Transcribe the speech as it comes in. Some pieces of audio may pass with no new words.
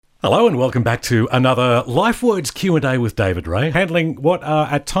Hello and welcome back to another LifeWords Q&A with David Ray, handling what are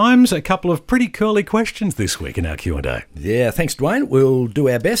at times a couple of pretty curly questions this week in our Q&A. Yeah, thanks Dwayne. We'll do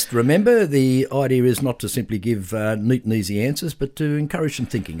our best. Remember, the idea is not to simply give neat and easy answers, but to encourage some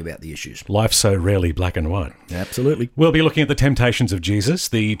thinking about the issues. Life's so rarely black and white. Absolutely. We'll be looking at the temptations of Jesus,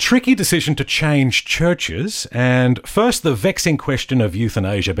 the tricky decision to change churches, and first the vexing question of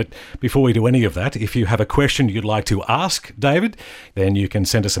euthanasia. But before we do any of that, if you have a question you'd like to ask David, then you can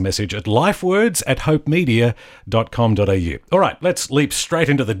send us a message at lifewords@hopemedia.com.au. All right, let's leap straight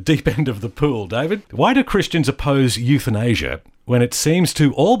into the deep end of the pool, David. Why do Christians oppose euthanasia when it seems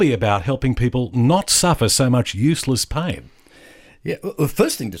to all be about helping people not suffer so much useless pain? Yeah, well, the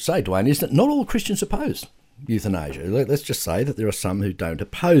first thing to say, Dwayne, is that not all Christians oppose euthanasia. Let's just say that there are some who don't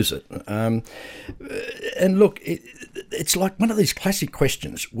oppose it. And look, it's like one of these classic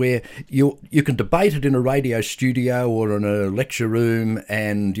questions where you can debate it in a radio studio or in a lecture room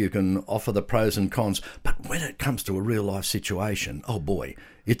and you can offer the pros and cons. But when it comes to a real life situation, oh boy,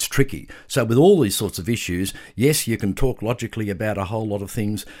 it's tricky. So with all these sorts of issues, yes, you can talk logically about a whole lot of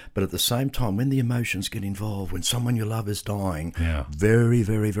things, but at the same time, when the emotions get involved, when someone you love is dying, very,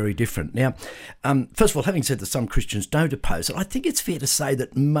 very, very different. Now, first of all, having said that some Christians don't oppose it, I think it's fair to say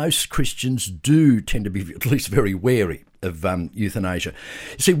that most Christians do tend to be at least very wary of euthanasia.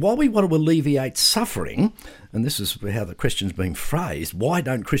 You see, while we want to alleviate suffering, and this is how the question's being phrased, why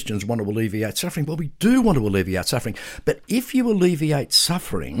don't Christians want to alleviate suffering? Well, we do want to alleviate suffering, but if you alleviate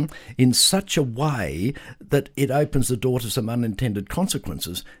suffering in such a way that it opens the door to some unintended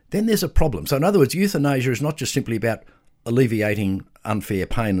consequences, then there's a problem. So in other words, euthanasia is not just simply about alleviating unfair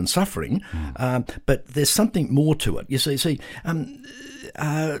pain and suffering, but there's something more to it. You see,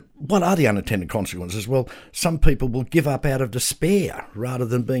 what are the unintended consequences? Well, some people will give up out of despair rather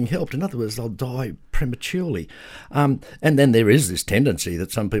than being helped. In other words, they'll die prematurely. And then there is this tendency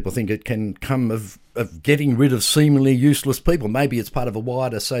that some people think it can come of getting rid of seemingly useless people. Maybe it's part of a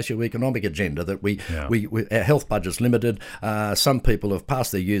wider socio-economic agenda that we our health budget's limited. Some people have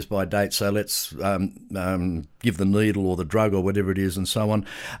passed their use-by date, so let's give the needle or the drug or whatever it is and so on.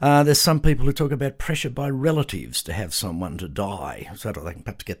 There's some people who talk about pressure by relatives to have someone to die so that they can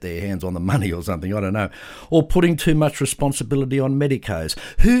perhaps get their hands on the money or something, I don't know. Or putting too much responsibility on medicos.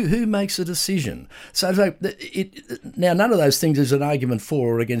 Who makes a decision? So now none of those things is an argument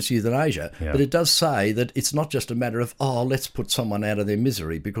for or against euthanasia, but it does say that it's not just a matter of, let's put someone out of their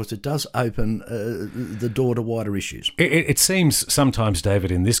misery, because it does open the door to wider issues. It seems sometimes,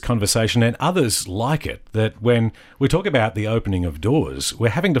 David, in this conversation and others like it, that when we talk about the opening of doors, we're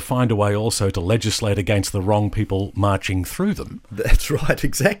having to find a way also to legislate against the wrong people marching through them. That's right,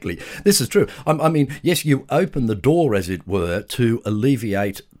 exactly. This is true. I mean, yes, you open the door, as it were, to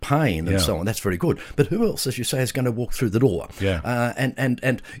alleviate pain and so on. That's very good. But who else, as you say, is going to walk through the door?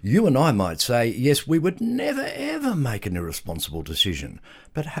 And you and I might say, yes, we would never, ever make an irresponsible decision.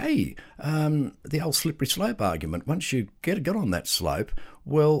 But hey, the old slippery slope argument, once you get on that slope,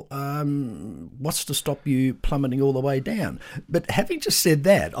 well, what's to stop you plummeting all the way down? But having just said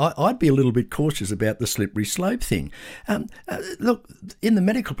that, I'd be a little bit cautious about the slippery slope thing. Look, in the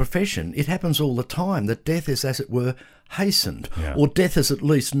medical profession, it happens all the time that death is, as it were, hastened, or death is at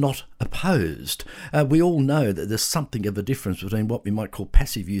least not opposed. We all know that there's something of a difference between what we might call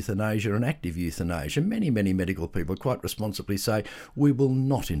passive euthanasia and active euthanasia. Many, many medical people quite responsibly say, we will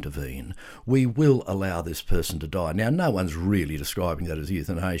not intervene. We will allow this person to die. Now, no one's really describing that as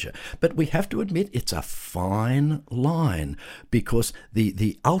euthanasia, but we have to admit it's a fine line, because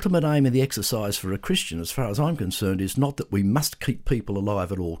the ultimate aim of the exercise for a Christian, as far as I'm concerned, is not that we must keep people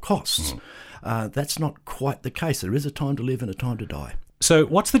alive at all costs. That's not quite the case. There is a time to live and a time to die. So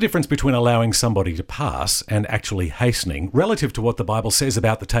what's the difference between allowing somebody to pass and actually hastening relative to what the Bible says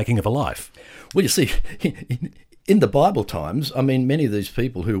about the taking of a life? Well, you see, in the Bible times, I mean, many of these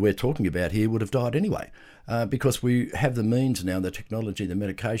people who we're talking about here would have died anyway. Because we have the means now, the technology, the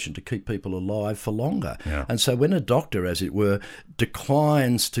medication to keep people alive for longer. And so when a doctor, as it were,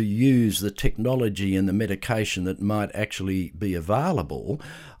 declines to use the technology and the medication that might actually be available,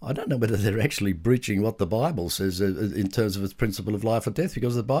 I don't know whether they're actually breaching what the Bible says in terms of its principle of life or death,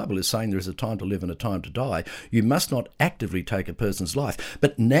 because the Bible is saying there is a time to live and a time to die. You must not actively take a person's life.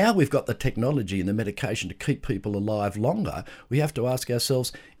 But now we've got the technology and the medication to keep people alive longer. We have to ask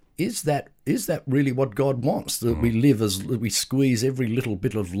ourselves, is that is that really what God wants? That we live as we squeeze every little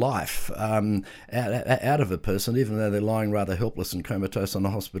bit of life out of a person, even though they're lying rather helpless and comatose on a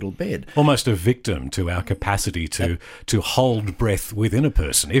hospital bed. Almost a victim to our capacity to hold breath within a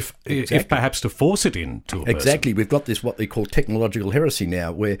person, if perhaps to force it into a person. Exactly. We've got this, what we call technological heresy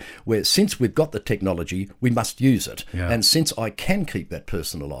now, where since we've got the technology, we must use it. Yeah. And since I can keep that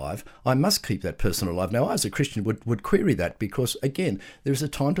person alive, I must keep that person alive. Now, I as a Christian would query that because, again, there's a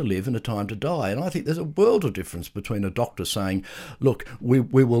time to live and a time to die. And I think there's a world of difference between a doctor saying, look, we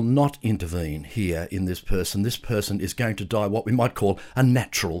will not intervene here in this person. This person is going to die what we might call a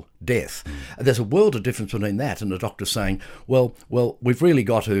natural death. There's a world of difference between that and a doctor saying, well, we've really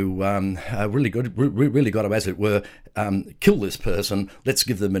got to, as it were, kill this person. Let's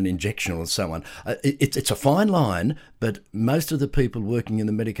give them an injection or so on. It's a fine line, but most of the people working in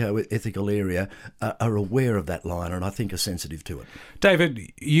the medico-ethical area are aware of that line and I think are sensitive to it.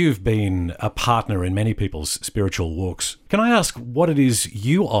 David, you've been a partner in many people's spiritual walks. Can I ask what it is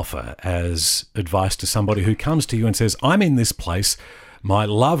you offer as advice to somebody who comes to you and says, I'm in this place, my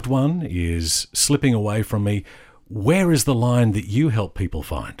loved one is slipping away from me. Where is the line that you help people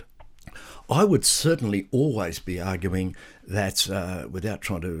find? I would certainly always be arguing that, without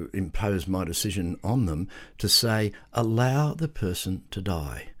trying to impose my decision on them, to say, allow the person to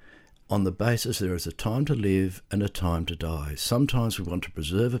die. On the basis there is a time to live and a time to die. Sometimes we want to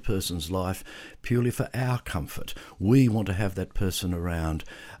preserve a person's life purely for our comfort. We want to have that person around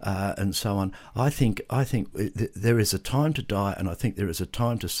and so on. I think there is a time to die, and I think there is a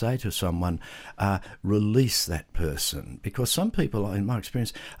time to say to someone, release that person. Because some people, in my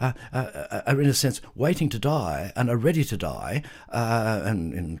experience, are in a sense waiting to die and are ready to die,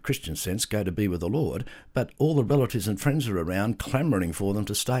 and in Christian sense go to be with the Lord, but all the relatives and friends are around clamouring for them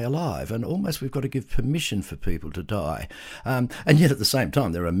to stay alive. And almost we've got to give permission for people to die. And yet at the same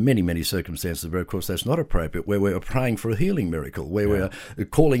time, there are many, many circumstances where, of course, that's not appropriate, where we're praying for a healing miracle, where we're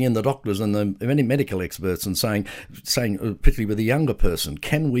calling in the doctors and the many medical experts and saying, particularly with a younger person,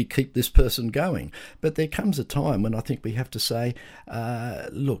 can we keep this person going? But there comes a time when I think we have to say,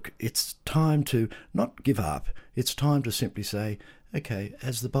 look, it's time to not give up. It's time to simply say, okay,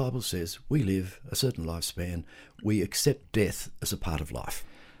 as the Bible says, we live a certain lifespan. We accept death as a part of life.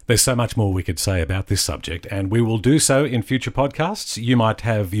 There's so much more we could say about this subject, and we will do so in future podcasts. You might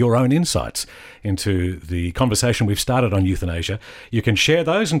have your own insights into the conversation we've started on euthanasia. You can share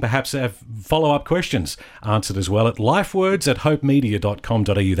those and perhaps have follow-up questions answered as well at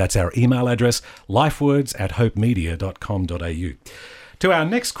lifewords@hopemedia.com.au. That's our email address, lifewords@hopemedia.com.au. To our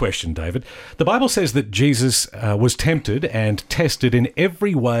next question, David, the Bible says that Jesus was tempted and tested in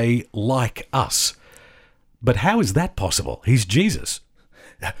every way like us. But how is that possible? He's Jesus.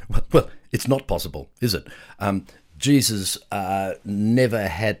 Well, it's not possible, is it? Jesus never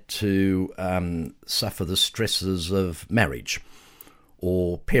had to suffer the stresses of marriage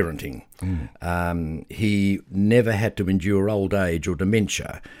or parenting. He never had to endure old age or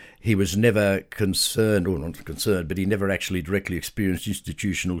dementia. He was never concerned, or not concerned, but he never actually directly experienced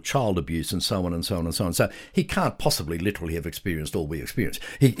institutional child abuse and so on and so on and so on. So he can't possibly literally have experienced all we experience.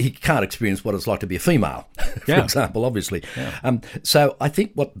 He can't experience what it's like to be a female, for example, obviously. Yeah. So I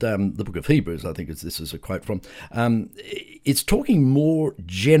think what the book of Hebrews, I think this is a quote from, it's talking more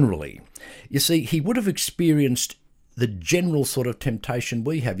generally. You see, he would have experienced the general sort of temptation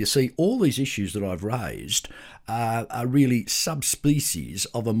we have. You see, all these issues that I've raised are really subspecies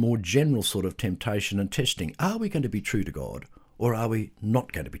of a more general sort of temptation and testing. Are we going to be true to God, or are we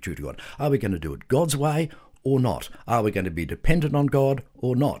not going to be true to God? Are we going to do it God's way or not? Are we going to be dependent on God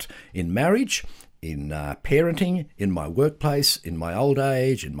or not? In marriage, in parenting, in my workplace, in my old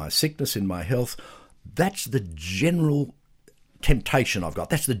age, in my sickness, in my health, that's the general temptation I've got.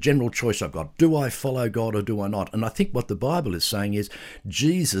 That's the general choice I've got. Do I follow God or do I not? And I think what the Bible is saying is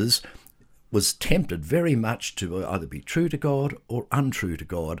Jesus was tempted very much to either be true to God or untrue to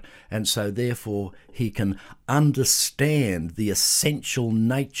God, and so therefore he can understand the essential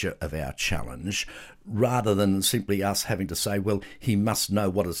nature of our challenge rather than simply us having to say, well, he must know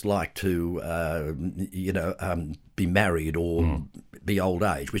what it's like to be married or be old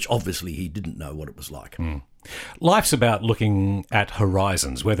age, which obviously he didn't know what it was like. Life's about looking at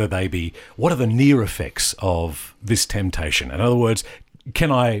horizons, whether they be, what are the near effects of this temptation? In other words,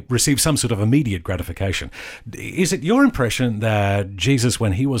 can I receive some sort of immediate gratification? Is it your impression that Jesus,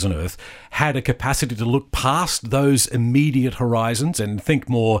 when he was on earth, had a capacity to look past those immediate horizons and think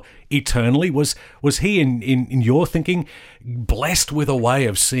more eternally? Was he, in your thinking, blessed with a way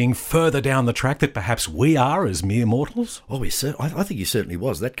of seeing further down the track that perhaps we are as mere mortals? Oh, I think he certainly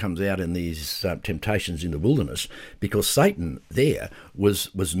was. That comes out in these temptations in the wilderness, because Satan there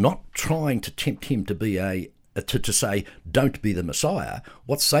was not trying to tempt him to be to say, don't be the Messiah.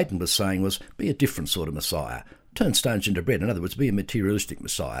 What Satan was saying was, be a different sort of Messiah. Turn stones into bread. In other words, be a materialistic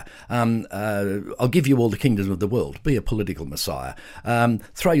Messiah. I'll give you all the kingdoms of the world. Be a political Messiah.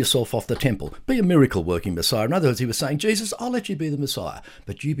 Throw yourself off the temple. Be a miracle-working Messiah. In other words, he was saying, Jesus, I'll let you be the Messiah,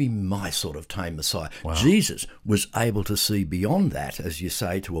 but you be my sort of tame Messiah. Wow. Jesus was able to see beyond that, as you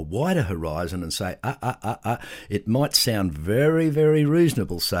say, to a wider horizon and say, it might sound very, very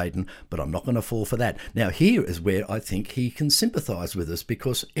reasonable, Satan, but I'm not going to fall for that. Now, here is where I think he can sympathise with us,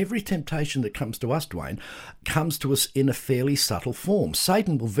 because every temptation that comes to us, Dwayne, comes to us in a fairly subtle form.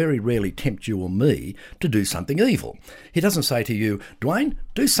 Satan will very rarely tempt you or me to do something evil. He doesn't say to you, Dwayne,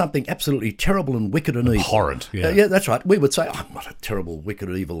 do something absolutely terrible and wicked and evil. Horrid, yeah. Yeah, that's right. We would say, I'm not a terrible,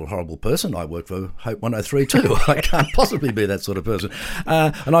 wicked, evil, horrible person. I work for Hope 103 too. I can't possibly be that sort of person.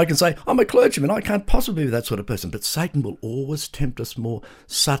 And I can say, I'm a clergyman. I can't possibly be that sort of person. But Satan will always tempt us more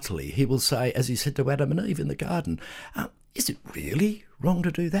subtly. He will say, as he said to Adam and Eve in the garden, is it really wrong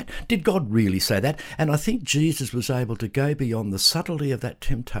to do that? Did God really say that? And I think Jesus was able to go beyond the subtlety of that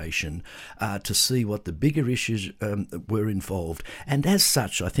temptation to see what the bigger issues were involved. And as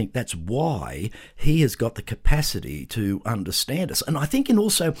such, I think that's why he has got the capacity to understand us. And I think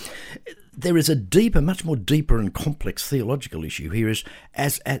also there is a deeper, much more deeper and complex theological issue here. Is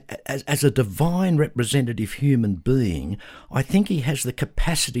as a divine representative human being, I think he has the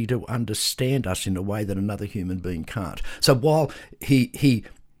capacity to understand us in a way that another human being can't. So while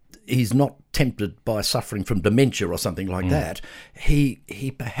he's not tempted by suffering from dementia or something like that,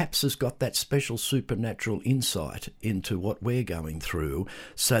 he perhaps has got that special supernatural insight into what we're going through,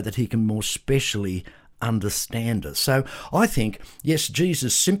 so that he can more specially understand us. So I think, yes,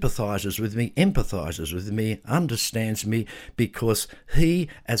 Jesus sympathises with me, empathises with me, understands me, because he,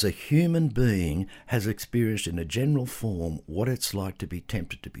 as a human being, has experienced in a general form what it's like to be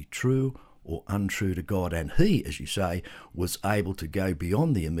tempted to be true or untrue to God. And he, as you say, was able to go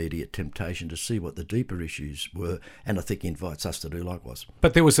beyond the immediate temptation to see what the deeper issues were, and I think he invites us to do likewise.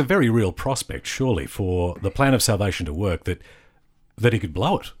 But there was a very real prospect, surely, for the plan of salvation to work, that he could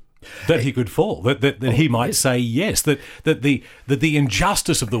blow it. That he could fall, that he might say yes, that the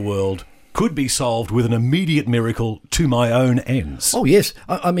injustice of the world could be solved with an immediate miracle to my own ends. Oh, yes.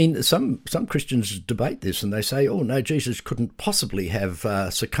 I mean, some Christians debate this and they say, oh, no, Jesus couldn't possibly have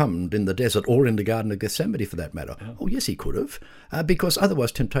succumbed in the desert or in the Garden of Gethsemane for that matter. Yeah. Oh, yes, he could have, because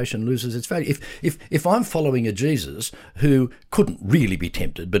otherwise temptation loses its value. If I'm following a Jesus who couldn't really be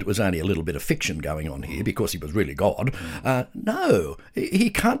tempted, but it was only a little bit of fiction going on here because he was really God, no, he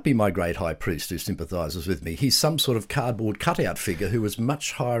can't be my great high priest who sympathises with me. He's some sort of cardboard cutout figure who was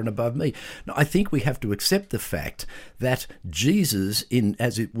much higher and above me. Now, I think we have to accept the fact that Jesus,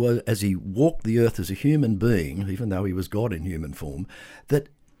 as he walked the earth as a human being, even though he was God in human form, that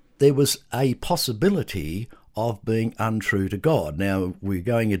there was a possibility of being untrue to God. Now, we're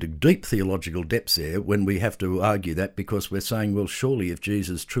going into deep theological depths there when we have to argue that, because we're saying, well, surely if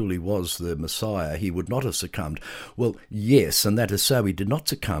Jesus truly was the Messiah, he would not have succumbed. Well, yes, and that is so, he did not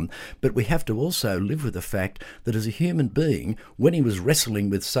succumb, but we have to also live with the fact that as a human being, when he was wrestling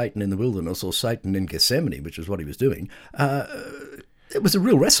with Satan in the wilderness, or Satan in Gethsemane, which is what he was doing, it was a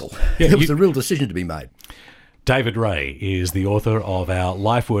real wrestle. Yeah, it was a real decision to be made. David Ray is the author of our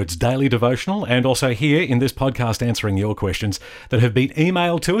LifeWords Daily Devotional, and also here in this podcast answering your questions that have been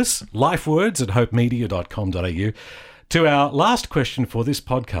emailed to us, lifewords@hopemedia.com.au. To our last question for this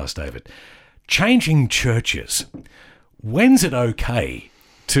podcast, David. Changing churches. When's it okay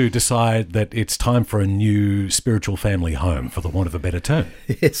to decide that it's time for a new spiritual family home, for the want of a better term?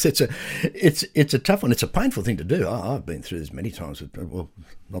 Yes, it's a tough one. It's a painful thing to do. I've been through this many times. Well,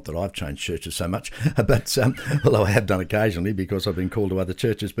 not that I've changed churches so much, but although I have done occasionally because I've been called to other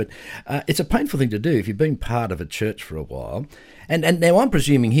churches. But it's a painful thing to do if you've been part of a church for a while. And now I'm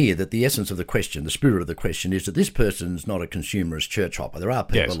presuming here that the essence of the question, the spirit of the question, is that this person's not a consumerist church hopper. There are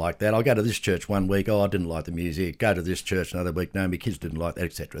people like that. I'll go to this church one week, I didn't like the music. Go to this church another week, no, my kids didn't like that,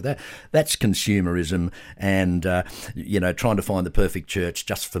 etc. That's consumerism and, trying to find the perfect church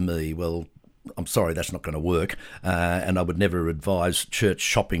just for me. Well, I'm sorry, that's not going to work, and I would never advise church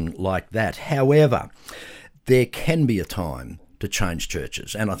shopping like that. However, there can be a time to change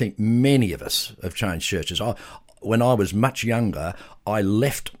churches, and I think many of us have changed churches. when I was much younger, I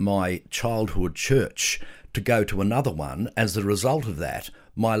left my childhood church to go to another one. As a result of that,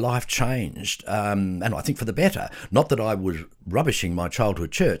 my life changed, and I think for the better. Not that I was rubbishing my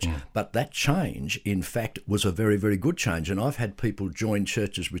childhood church, but that change, in fact, was a very, very good change. And I've had people join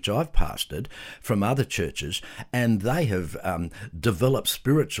churches which I've pastored from other churches, and they have developed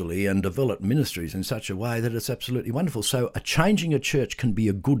spiritually and developed ministries in such a way that it's absolutely wonderful. So changing a church can be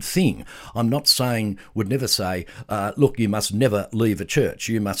a good thing. I'm not saying, would never say, look, you must never leave a church.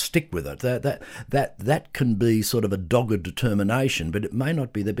 You must stick with it. That can be sort of a dogged determination, but it may not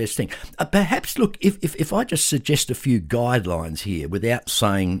be the best thing. Perhaps, look, if I just suggest a few guidelines here without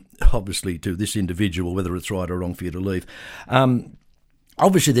saying, obviously, to this individual whether it's right or wrong for you to leave.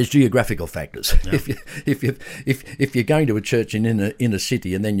 Obviously, there's geographical factors. Yeah. If you're going to a church in a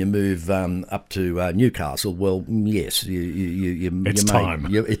city and then you move up to Newcastle, well, yes, it's time.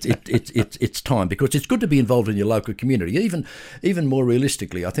 It's time, because it's good to be involved in your local community. Even more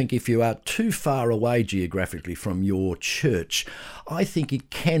realistically, I think if you are too far away geographically from your church, I think it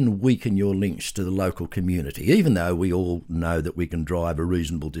can weaken your links to the local community, even though we all know that we can drive a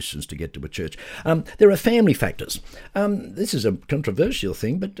reasonable distance to get to a church. There are family factors. This is a controversial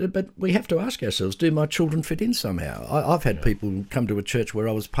thing, but we have to ask ourselves, do my children fit in somehow? I've had people come to a church where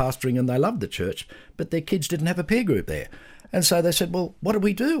I was pastoring and they loved the church, but their kids didn't have a peer group there. And so they said, well, what do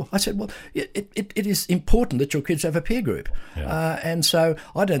we do? I said, well, it is important that your kids have a peer group. Yeah. And so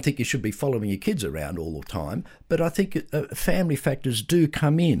I don't think you should be following your kids around all the time, but I think family factors do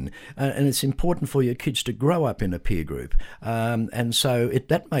come in, and it's important for your kids to grow up in a peer group. And so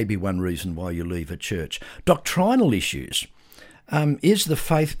that may be one reason why you leave a church. Doctrinal issues. Is the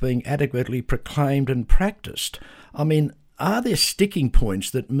faith being adequately proclaimed and practiced? I mean, are there sticking points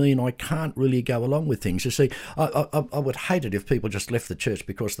that mean I can't really go along with things? You see, I would hate it if people just left the church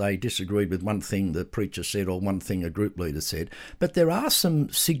because they disagreed with one thing the preacher said or one thing a group leader said. But there are some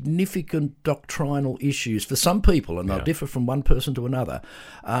significant doctrinal issues for some people, and they'll differ from one person to another.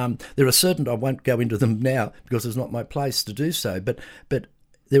 There are certain, I won't go into them now because it's not my place to do so, but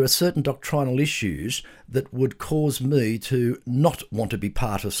there are certain doctrinal issues that would cause me to not want to be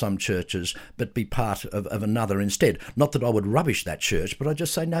part of some churches, but be part of another instead. Not that I would rubbish that church, but I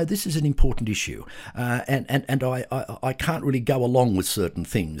just say, no, this is an important issue. And I can't really go along with certain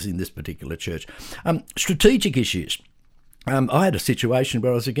things in this particular church. Strategic issues. I had a situation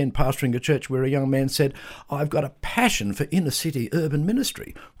where I was again pastoring a church where a young man said, I've got a passion for inner city urban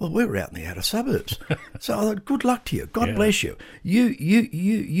ministry. Well, we were out in the outer suburbs. So I thought, good luck to you. God bless you.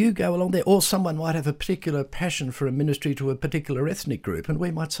 You go along there. Or someone might have a particular passion for a ministry to a particular ethnic group. And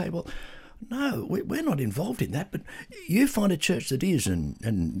we might say, well, no, we're not involved in that. But you find a church that is,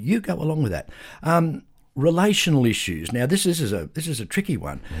 and you go along with that. Relational issues. Now, this is a tricky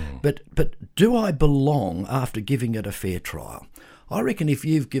one, but do I belong after giving it a fair trial? I reckon if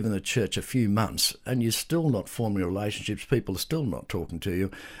you've given a church a few months and you're still not forming relationships, people are still not talking to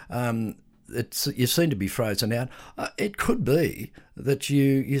you, you seem to be frozen out. It could be that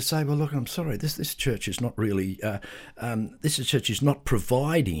you say, well, look, I'm sorry, this church is not really, this church is not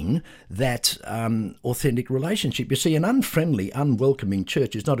providing that authentic relationship. You see, an unfriendly, unwelcoming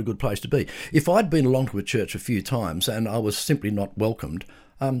church is not a good place to be. If I'd been along to a church a few times and I was simply not welcomed,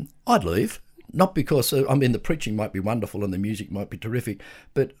 I'd leave. Not because, the preaching might be wonderful and the music might be terrific,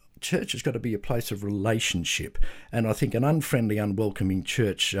 but church has got to be a place of relationship, and I think an unfriendly, unwelcoming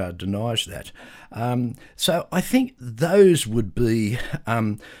church denies that. So I think those would be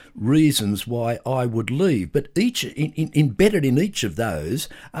reasons why I would leave. But embedded in each of those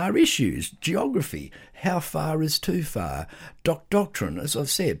are issues. Geography, how far is too far? Doctrine, as I've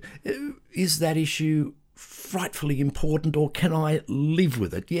said, is that issue frightfully important, or can I live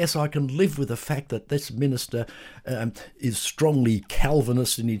with it? Yes, I can live with the fact that this minister is strongly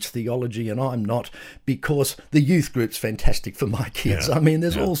Calvinist in his theology and I'm not, because the youth group's fantastic for my kids. Yeah.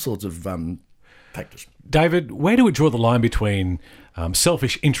 There's all sorts of factors. David, where do we draw the line between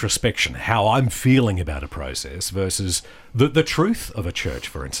selfish introspection, how I'm feeling about a process, versus the truth of a church,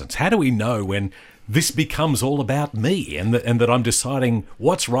 for instance? How do we know when this becomes all about me and that I'm deciding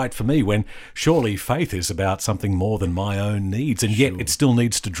what's right for me, when surely faith is about something more than my own needs, and yet it still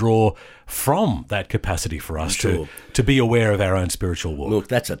needs to draw from that capacity for us to be aware of our own spiritual walk? Look,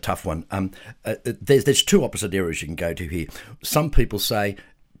 that's a tough one. There's two opposite areas you can go to here. Some people say,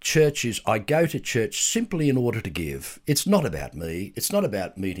 I go to church simply in order to give. It's not about me. It's not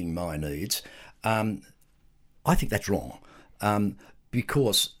about meeting my needs. I think that's wrong,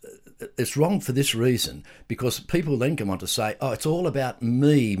 because it's wrong for this reason, because people then come on to say, it's all about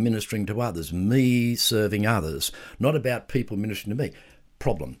me ministering to others, me serving others, not about people ministering to me.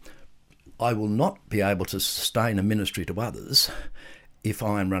 Problem. I will not be able to sustain a ministry to others if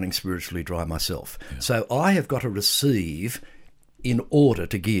I am running spiritually dry myself. Yeah. So I have got to receive in order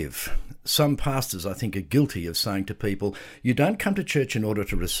to give. Some pastors, I think, are guilty of saying to people, you don't come to church in order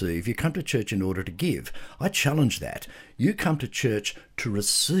to receive, you come to church in order to give. I challenge that. You come to church to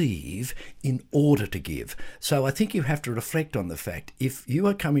receive in order to give. So I think you have to reflect on the fact, if you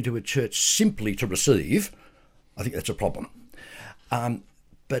are coming to a church simply to receive, I think that's a problem.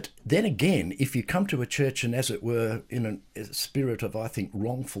 But then again, if you come to a church and, as it were, in a spirit of, I think,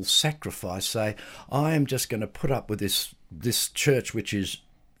 wrongful sacrifice, say, I am just going to put up with this church which is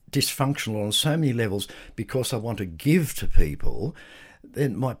dysfunctional on so many levels because I want to give to people,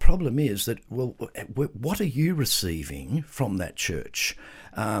 then my problem is that, well, what are you receiving from that church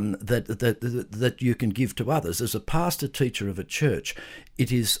that you can give to others? As a pastor teacher of a church, it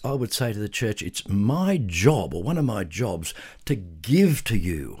is, I would say to the church, it's my job, or one of my jobs, to give to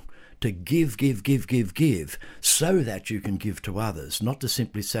you. To give, so that you can give to others, not to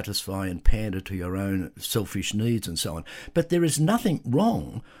simply satisfy and pander to your own selfish needs and so on. But there is nothing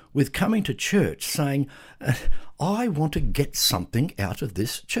wrong with coming to church saying, I want to get something out of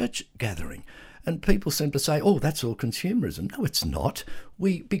this church gathering. And people seem to say, oh, that's all consumerism. No, it's not.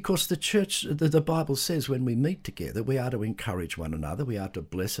 Because the church, the Bible says when we meet together, we are to encourage one another, we are to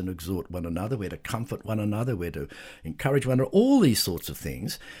bless and exhort one another, we're to comfort one another, we're to encourage one another, all these sorts of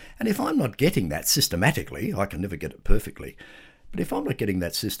things. And if I'm not getting that systematically, I can never get it perfectly, but if I'm not getting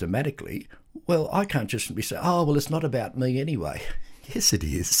that systematically, well, I can't just simply say, oh, well, it's not about me anyway. Yes, it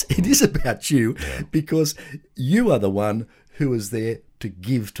is. It is about you, because you are the one who is there to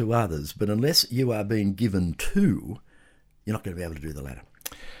give to others. But unless you are being given to, you're not going to be able to do the latter.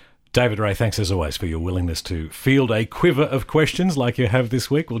 David Ray, thanks as always for your willingness to field a quiver of questions like you have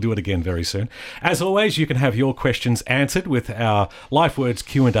this week. We'll do it again very soon. As always, you can have your questions answered with our LifeWords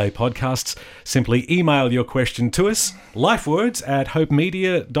Q&A podcasts. Simply email your question to us,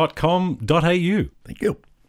 lifewords@hopemedia.com.au. Thank you.